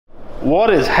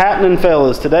What is happening,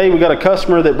 fellas? Today we got a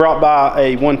customer that brought by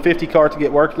a 150 cart to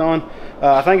get worked on.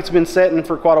 I think it's been setting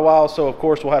for quite a while, so of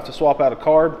course we'll have to swap out a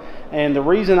carb. And the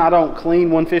reason I don't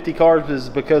clean 150 carbs is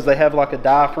because they have like a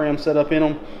diaphragm set up in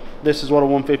them. This is what a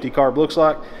 150 carb looks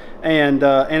like. And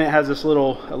it has this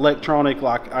little electronic,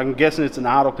 like I'm guessing it's an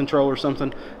idle control or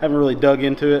something. I haven't really dug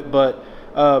into it, but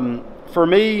for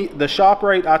me, the shop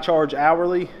rate I charge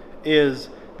hourly is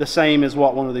the same as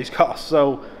what one of these costs.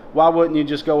 So why wouldn't you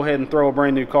just go ahead and throw a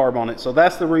brand new carb on it? So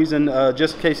that's the reason,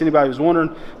 just in case anybody was wondering,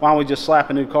 why don't we just slap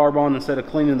a new carb on instead of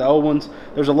cleaning the old ones?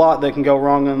 There's a lot that can go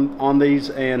wrong on these,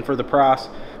 and for the price,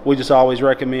 we just always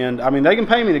recommend, I mean, they can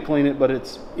pay me to clean it, but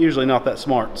it's usually not that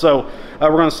smart. So we're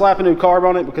gonna slap a new carb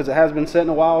on it because it has been sitting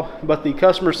a while, but the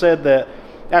customer said that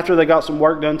after they got some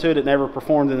work done to it, it never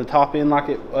performed in the top end like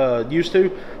it used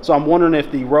to. So I'm wondering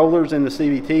if the rollers in the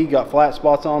CVT got flat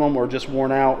spots on them, or just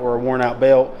worn out, or a worn out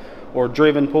belt, or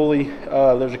driven pulley.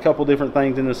 There's a couple different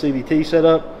things in the CVT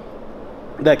setup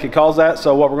that could cause that.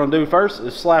 So what we're gonna do first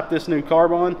is slap this new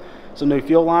carb on, some new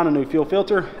fuel line, a new fuel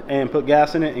filter, and put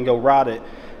gas in it and go ride it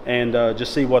and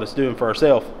just see what it's doing for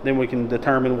ourselves. Then we can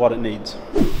determine what it needs.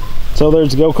 So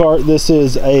there's the go-kart. This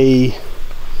is a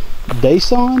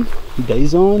Dazon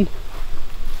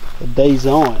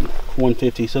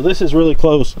 150. So this is really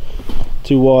close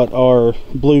to what our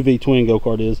Blue V twin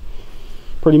go-kart is.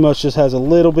 Pretty much just has a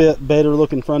little bit better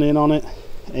looking front end on it,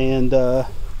 and yeah,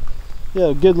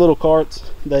 good little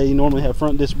carts. They normally have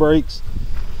front disc brakes,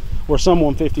 where some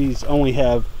 150s only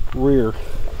have rear.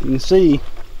 You can see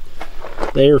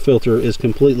the air filter is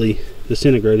completely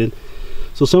disintegrated.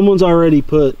 So someone's already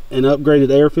put an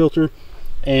upgraded air filter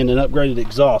and an upgraded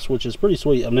exhaust, which is pretty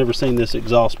sweet. I've never seen this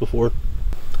exhaust before.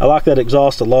 I like that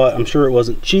exhaust a lot. I'm sure it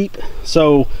wasn't cheap.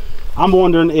 So I'm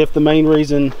wondering if the main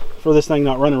reason for this thing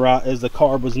not running right is the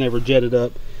carb was never jetted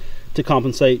up to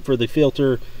compensate for the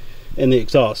filter and the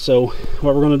exhaust. So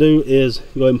what we're going to do is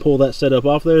go ahead and pull that setup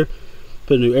off there,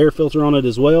 put a new air filter on it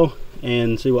as well,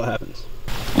 and see what happens.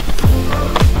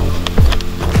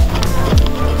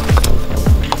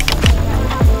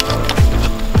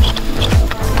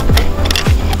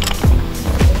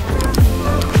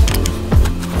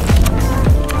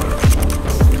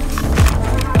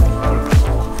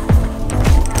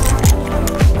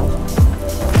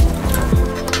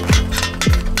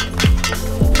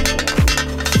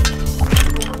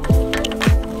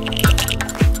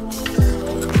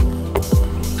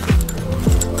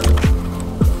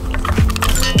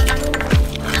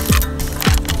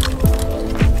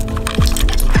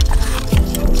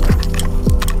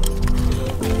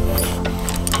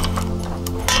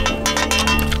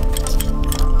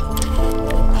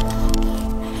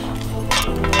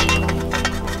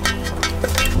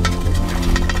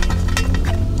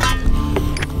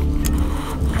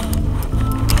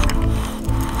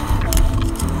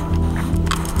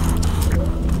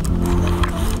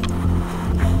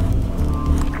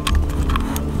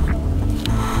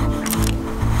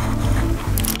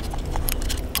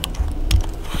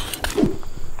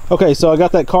 Okay, so I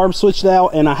got that carb switched out,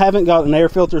 and I haven't got an air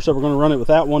filter, so we're going to run it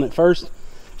without one at first,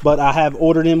 but I have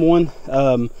ordered him one.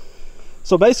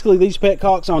 So basically these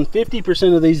petcocks on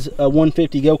 50% of these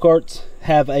 150 go-karts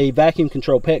have a vacuum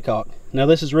control petcock. Now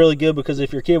this is really good because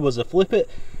if your kid was to flip it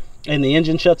and the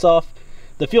engine shuts off,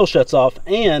 the fuel shuts off,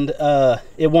 and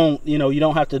it won't, you know, you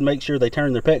don't have to make sure they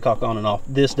turn their petcock on and off.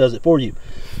 This does it for you.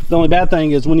 The only bad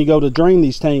thing is when you go to drain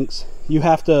these tanks, you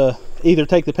have to either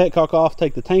take the petcock off,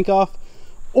 take the tank off,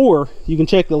 or you can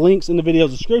check the links in the video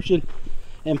description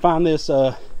and find this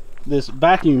this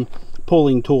vacuum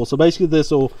pulling tool. So basically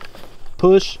this will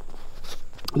push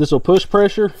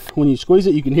pressure. When you squeeze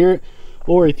it, you can hear it,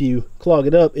 or if you clog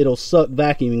it up, it'll suck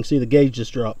vacuum. You can see the gauge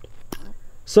just dropped.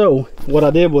 So what I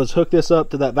did was hook this up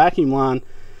to that vacuum line.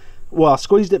 Well, I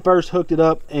squeezed it first, hooked it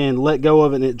up, and let go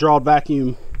of it, and it drawed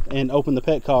vacuum and opened the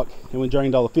petcock, and we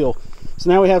drained all the fuel. So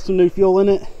now we have some new fuel in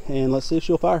it, and let's see if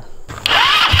she'll fire.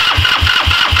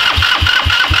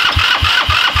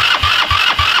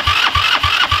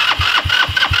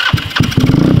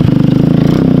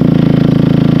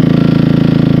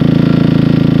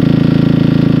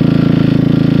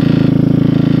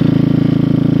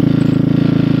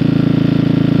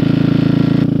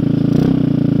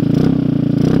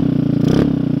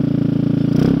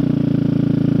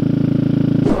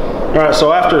 Alright,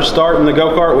 so after starting the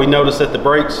go-kart, we noticed that the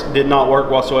brakes did not work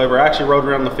whatsoever. I actually rode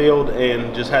around the field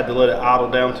and just had to let it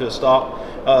idle down to a stop.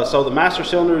 So the master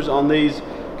cylinders on these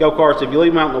go-karts, if you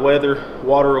leave them out in the weather,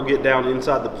 water will get down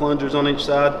inside the plungers on each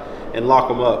side and lock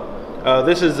them up.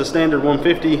 This is the standard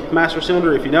 150 master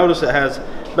cylinder. If you notice, it has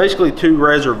basically two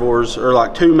reservoirs, or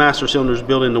like two master cylinders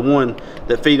built into one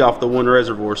that feed off the one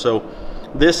reservoir. So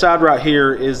this side right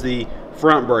here is the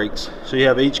front brakes. So you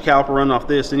have each caliper running off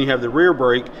this. Then you have the rear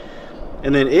brake,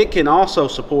 and then it can also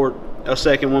support a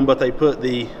second one, but they put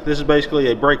this is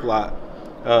basically a brake light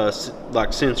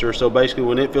like sensor. So basically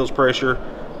when it feels pressure,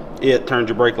 it turns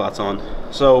your brake lights on.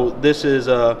 So this is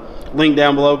link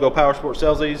down below. Go Power Sport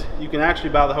sells these. You can actually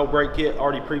buy the whole brake kit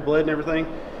already pre-bled and everything,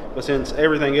 but since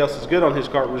everything else is good on his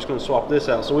cart, we're just going to swap this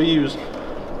out. So we use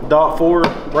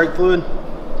 .4 brake fluid.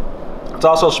 It's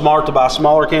also smart to buy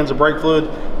smaller cans of brake fluid,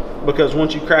 because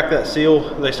once you crack that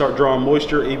seal, they start drawing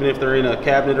moisture, even if they're in a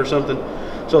cabinet or something.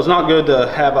 So it's not good to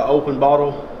have an open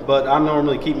bottle, but I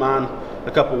normally keep mine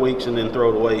a couple weeks and then throw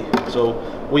it away. So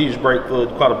we use brake fluid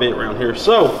quite a bit around here.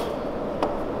 So,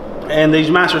 and these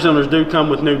master cylinders do come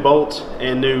with new bolts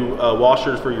and new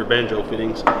washers for your banjo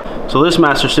fittings. So this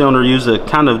master cylinder uses a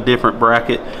kind of different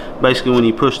bracket. Basically when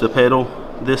you push the pedal,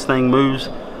 this thing moves.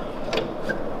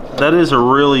 That is a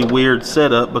really weird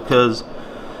setup, because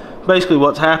basically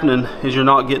what's happening is you're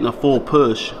not getting a full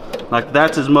push. Like,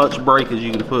 that's as much brake as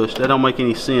you can push. That don't make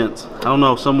any sense. I don't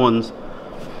know if someone's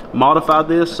modified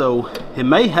this, so it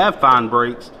may have fine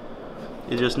brakes.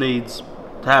 It just needs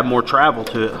to have more travel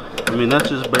to it. I mean, that's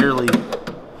just barely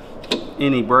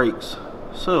any brakes.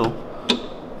 So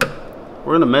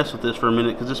we're gonna mess with this for a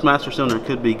minute, because this master cylinder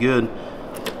could be good.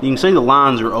 You can see the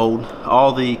lines are old.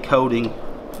 All the coating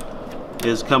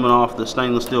is coming off the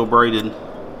stainless steel braided,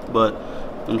 but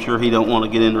I'm sure he don't want to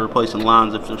get into replacing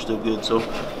lines if they're still good. So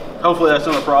hopefully that's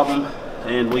not a problem,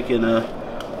 and we can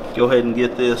go ahead and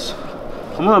get this.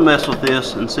 I'm gonna mess with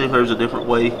this and see if there's a different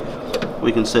way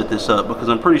we can set this up, because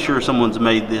I'm pretty sure someone's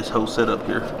made this whole setup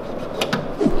here.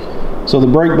 So the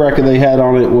brake bracket they had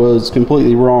on it was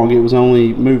completely wrong. It was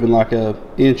only moving like an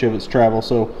inch of its travel.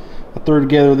 So I threw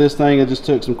together this thing. I just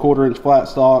took some 1/4 inch flat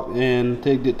stock and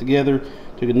tigged it together.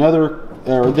 Took another,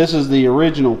 this is the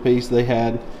original piece they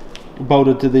had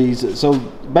bolted to these. So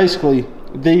basically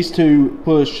these two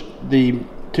push the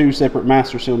two separate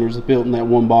master cylinders built in that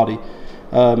one body.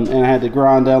 And I had to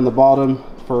grind down the bottom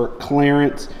for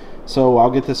clearance. So I'll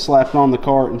get this slapped on the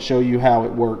cart and show you how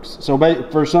it works. So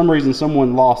for some reason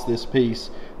someone lost this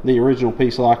piece, the original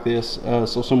piece like this.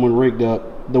 So someone rigged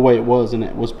up the way it was, and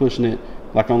it was pushing it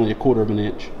like only 1/4 of an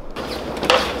inch.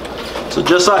 So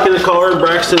just like in the car,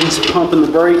 Braxton's pumping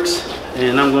the brakes,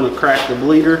 and I'm going to crack the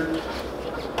bleeder.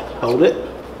 Hold it.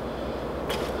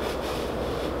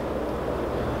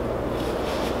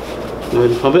 Go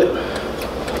ahead and pump it.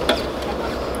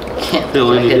 Can't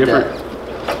feel any different?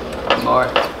 More.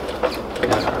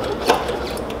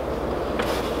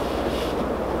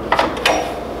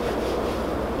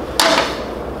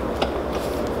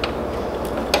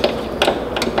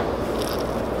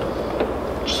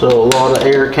 So a lot of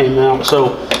air came out.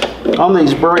 So on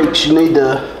these brakes, you need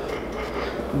to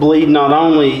bleed not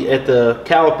only at the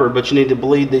caliper, but you need to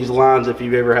bleed these lines if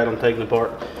you've ever had them taken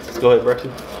apart. Go ahead,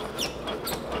 Braxton.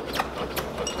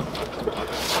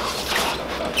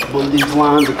 Bleed these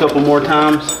lines a couple more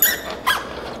times.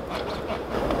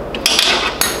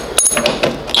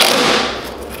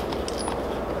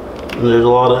 And there's a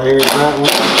lot of air in that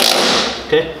one.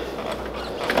 Okay.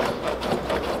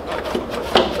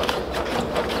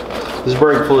 This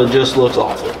brake fluid just looks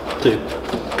awful, too.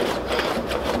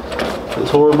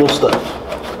 It's horrible stuff.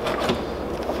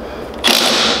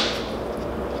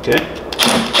 Okay.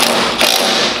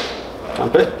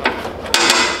 Pump it.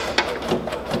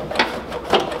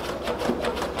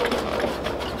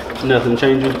 Nothing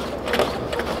changing.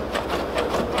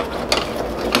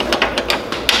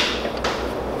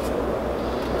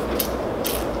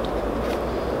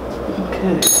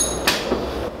 Okay.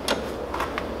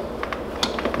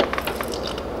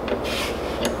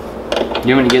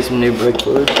 You want me to get some new brake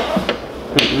fluid?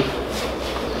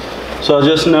 So I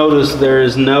just noticed there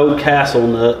is no castle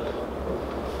nut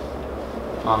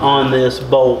on this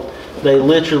bolt. They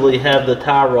literally have the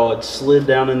tie rods slid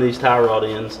down in these tie rod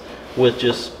ends with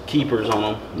just keepers on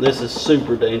them. This is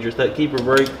super dangerous. That keeper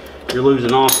brake, you're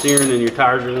losing off steering, and your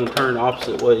tires are going to turn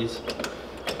opposite ways.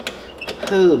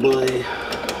 Oh boy.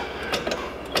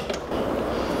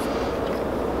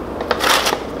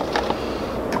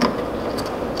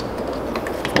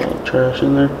 Trash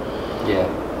in there? Yeah.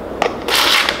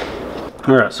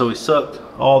 Alright, so we sucked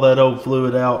all that old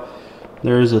fluid out.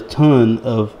 There is a ton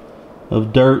of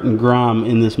dirt and grime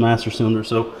in this master cylinder.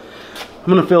 So I'm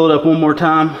going to fill it up one more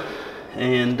time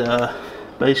and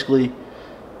basically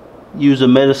use a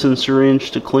medicine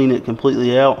syringe to clean it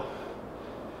completely out.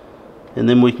 And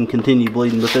then we can continue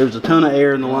bleeding. But there's a ton of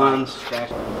air in the lines.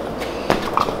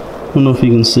 I don't know if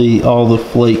you can see all the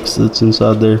flakes that's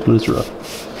inside there, but it's rough.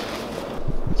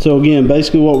 So again,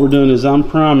 basically what we're doing is I'm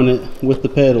priming it with the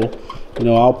pedal. You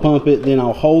know, I'll pump it, then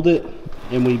I'll hold it,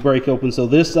 and we break open. So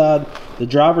this side, the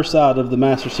driver's side of the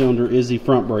master cylinder, is the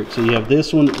front brake. So you have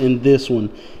this one and this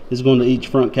one is going to each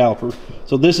front caliper.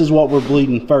 So this is what we're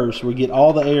bleeding first. We get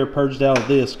all the air purged out of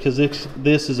this because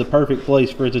this is a perfect place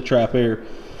for it to trap air.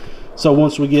 So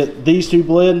once we get these two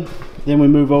bled, then we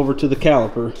move over to the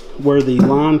caliper where the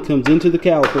line comes into the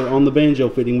caliper on the banjo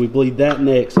fitting. We bleed that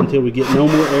next until we get no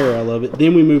more air out of it.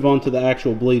 Then we move on to the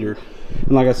actual bleeder.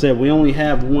 And like I said, we only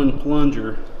have one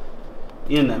plunger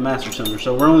in that master cylinder,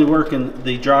 so we're only working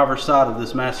the driver's side of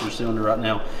this master cylinder right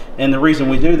now. And the reason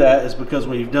we do that is because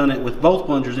we've done it with both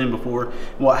plungers in before.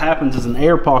 What happens is an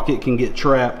air pocket can get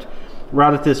trapped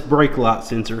right at this brake light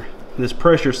sensor, this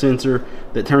pressure sensor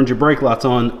that turns your brake lights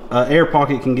on. Air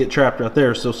pocket can get trapped right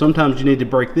there, so sometimes you need to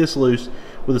break this loose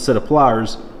with a set of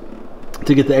pliers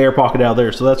to get the air pocket out of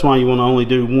there. So that's why you want to only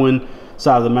do one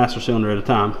side of the master cylinder at a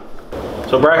time.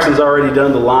 So Braxton's already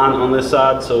done the line on this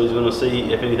side, so he's going to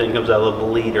see if anything comes out of the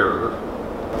bleeder.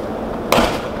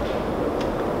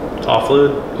 All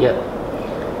fluid? Yep.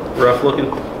 Rough looking?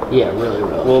 Yeah, really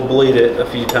rough. We'll bleed it a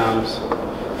few times.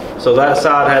 So that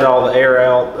side had all the air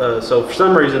out. So for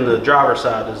some reason the driver's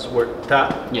side is where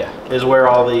tight. Yeah. Is where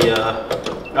all the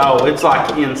oh, it's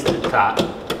like instant tight.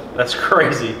 That's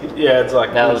crazy. Yeah, it's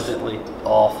like that instantly. Was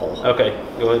awful. Okay,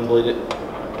 go ahead and bleed it.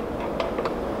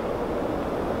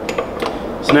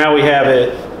 So now we have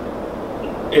it,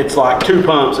 it's like 2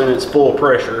 pumps and it's full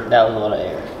pressure. That was a lot of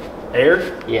air.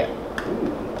 Air? Yeah.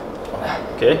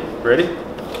 Okay, ready?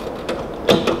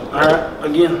 All right,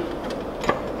 again.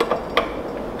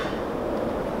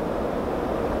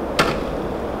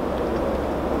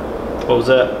 What was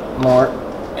that? More.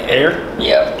 Air?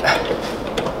 Yep.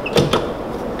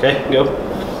 Okay, go.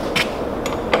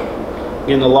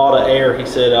 Getting a lot of air, he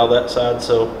said, out of that side,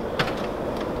 so.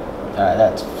 All right,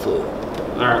 that's fluid.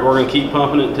 All right, we're gonna keep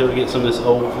pumping it until we get some of this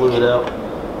old fluid out.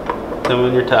 Tell me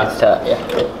when you're tight. It's tight, yeah.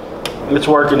 It's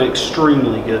working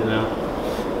extremely good now.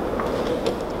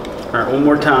 All right, one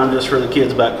more time just for the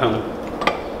kids back home.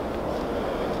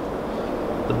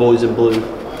 The boys in blue.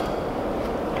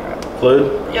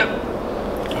 Fluid? Yep.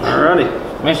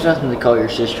 Alrighty. There's nothing to call your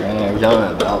sister in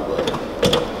Arizona about,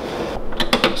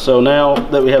 but. So now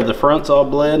that we have the fronts all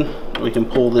bled, we can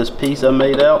pull this piece I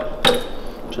made out,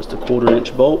 just a 1/4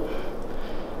 inch bolt.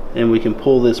 And we can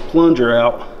pull this plunger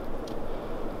out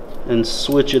and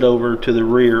switch it over to the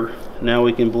rear. Now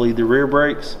we can bleed the rear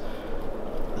brakes.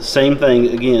 The same thing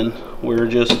again. We're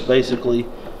just basically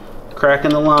cracking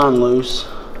the line loose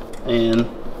and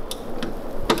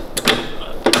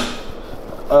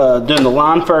doing the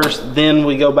line first, then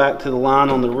we go back to the line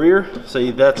on the rear.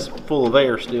 See, that's full of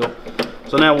air still.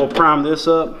 So now we'll prime this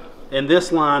up. And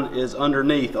this line is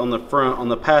underneath on the front, on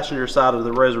the passenger side of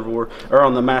the reservoir, or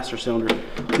on the master cylinder.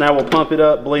 Now we'll pump it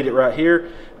up, bleed it right here.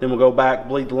 Then we'll go back,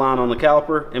 bleed the line on the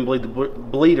caliper, and bleed the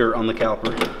bleeder on the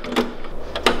caliper.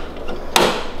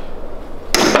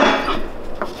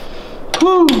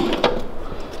 Woo!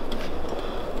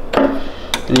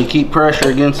 And you keep pressure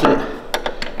against it.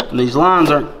 And these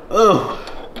lines aren't, oh.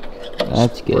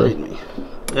 That's good. Me.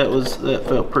 That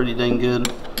felt pretty dang good.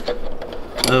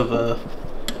 Of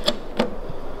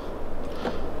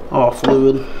all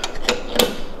fluid.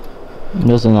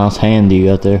 That's a nice hand you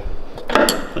got there.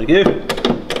 Thank you.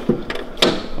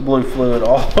 I blew fluid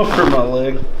all over my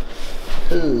leg.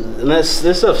 And this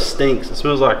stuff stinks. It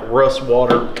smells like rust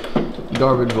water.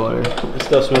 Garbage water. This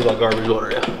stuff smells like garbage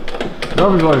water, yeah.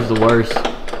 Garbage water is the worst.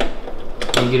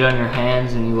 You get on your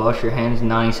hands and you wash your hands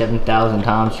 97,000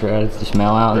 times to get the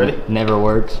smell out. Ready? And it never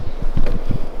works.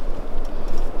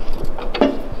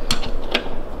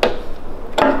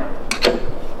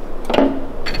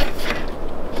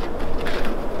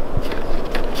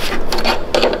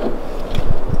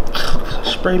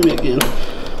 Spray me again.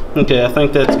 Okay, I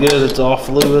think that's good. It's all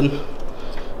fluid.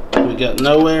 We got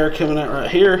no air coming out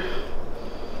right here.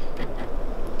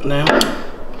 Now,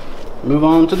 move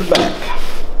on to the back.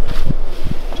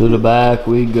 To the back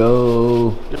we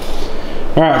go.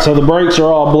 All right, so the brakes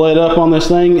are all bled up on this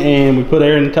thing, and we put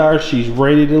air in the tires. She's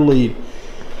ready to leave.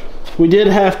 We did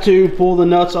have to pull the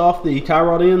nuts off the tie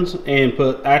rod ends and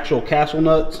put actual castle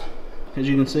nuts. As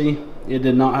you can see, it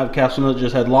did not have castle nuts,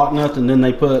 just had lock nuts, and then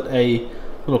they put a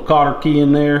little cotter key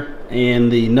in there,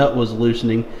 and the nut was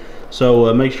loosening.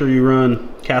 So make sure you run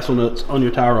castle nuts on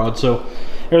your tie rod. So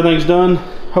everything's done.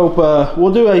 Hope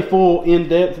we'll do a full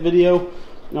in-depth video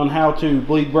on how to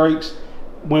bleed brakes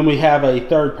when we have a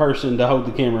third person to hold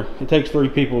the camera. It takes 3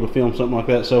 people to film something like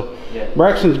that. So yeah.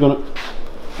 Braxton's gonna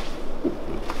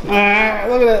Ah,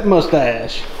 look at that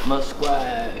mustache.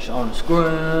 Mustache on the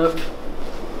scrub.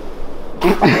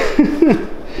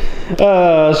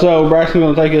 So Braxton's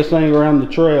gonna take this thing around the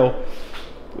trail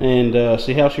and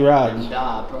see how she rides. And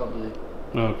die, probably.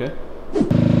 Okay.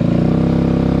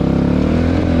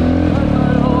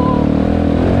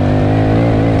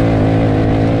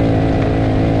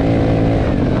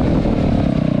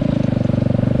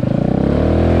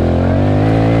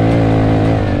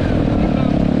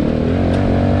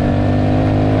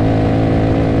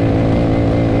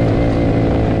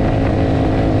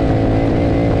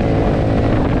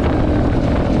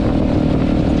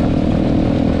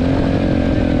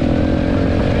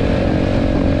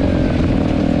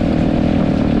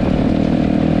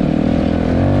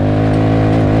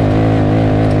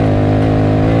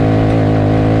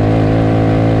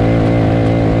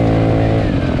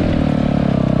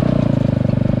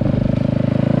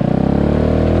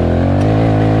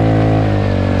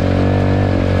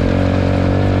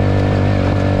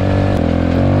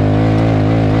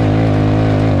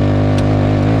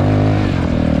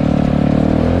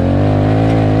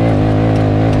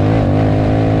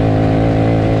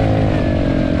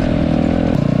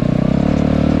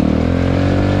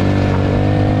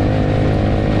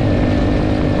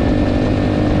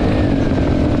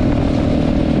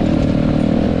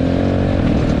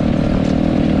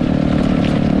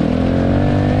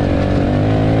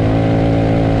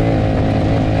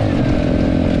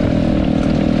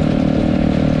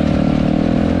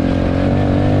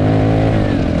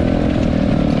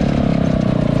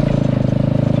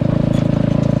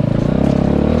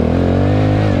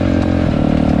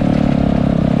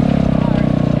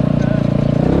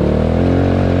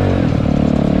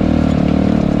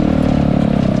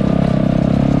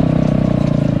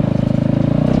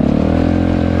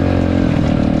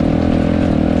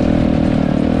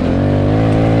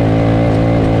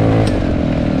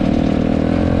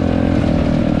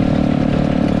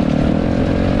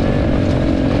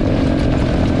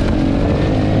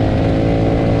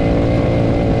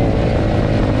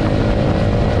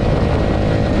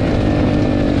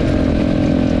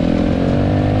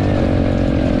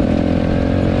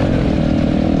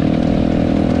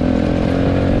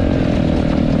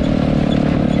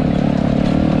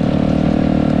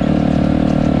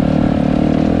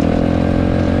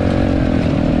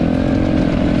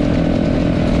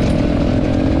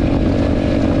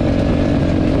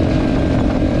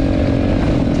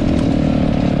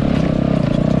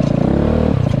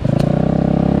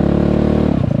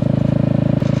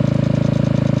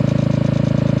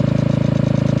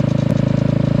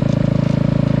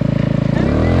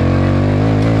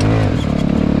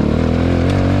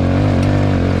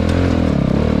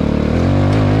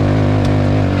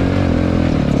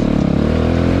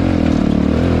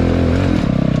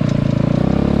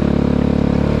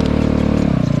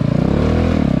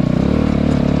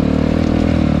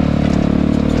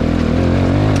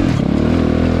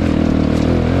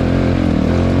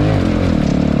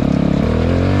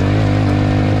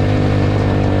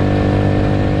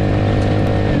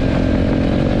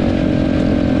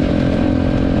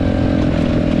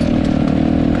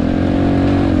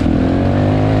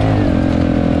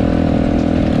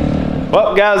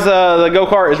 Well, guys, the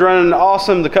go-kart is running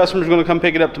awesome. The customer's going to come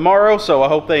pick it up tomorrow, so I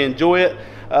hope they enjoy it.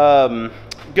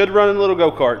 Good running little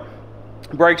go-kart.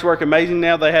 Brakes work amazing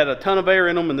now. They had a ton of air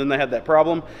in them, and then they had that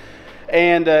problem.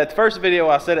 And at the first video,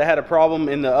 I said it had a problem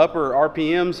in the upper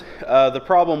RPMs. The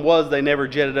problem was they never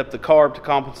jetted up the carb to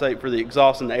compensate for the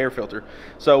exhaust and the air filter.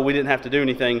 So we didn't have to do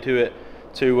anything to it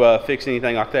to fix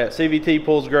anything like that. CVT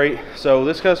pulls great. So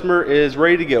this customer is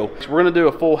ready to go. So we're gonna do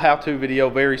a full how-to video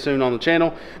very soon on the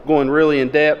channel, going really in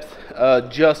depth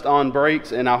just on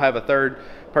brakes, and I'll have a third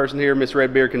person here, Miss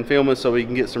Redbeard, can film us so we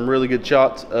can get some really good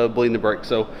shots of bleeding the brakes.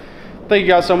 So thank you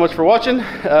guys so much for watching.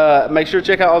 Make sure to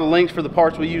check out all the links for the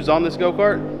parts we use on this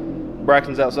go-kart.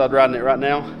 Braxton's outside riding it right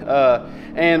now.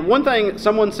 And one thing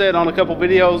someone said on a couple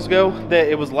videos ago, that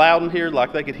it was loud in here,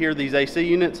 like they could hear these AC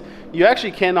units. You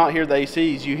actually cannot hear the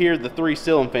ACs. You hear the 3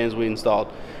 ceiling fans we installed.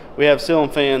 We have ceiling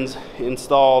fans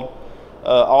installed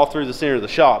all through the center of the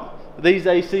shop. These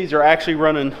ACs are actually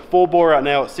running full bore right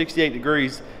now at 68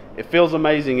 degrees. It feels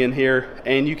amazing in here,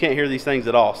 and you can't hear these things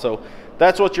at all. So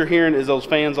that's what you're hearing, is those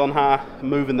fans on high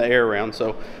moving the air around.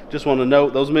 So just want to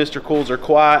note, those Mr. Cools are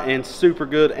quiet and super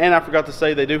good. And I forgot to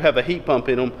say, they do have a heat pump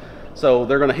in them, so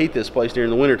they're going to heat this place during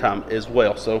the winter time as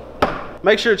well. So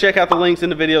make sure to check out the links in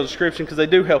the video description, because they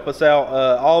do help us out.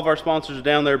 All of our sponsors are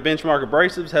down there. Benchmark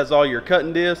Abrasives has all your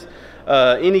cutting discs.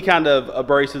 any kind of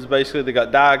abrasives. Basically, they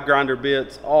got die grinder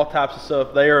bits, all types of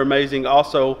stuff. They are amazing.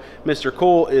 Also, Mr.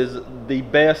 Cool is the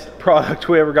best product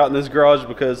we ever got in this garage,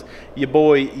 because your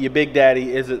boy, your big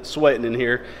daddy, isn't sweating in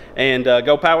here. And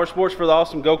go Power Sports for the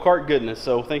awesome go-kart goodness.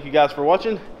 So thank you guys for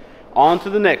watching. On to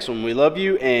the next one. We love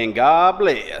you and God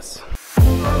bless.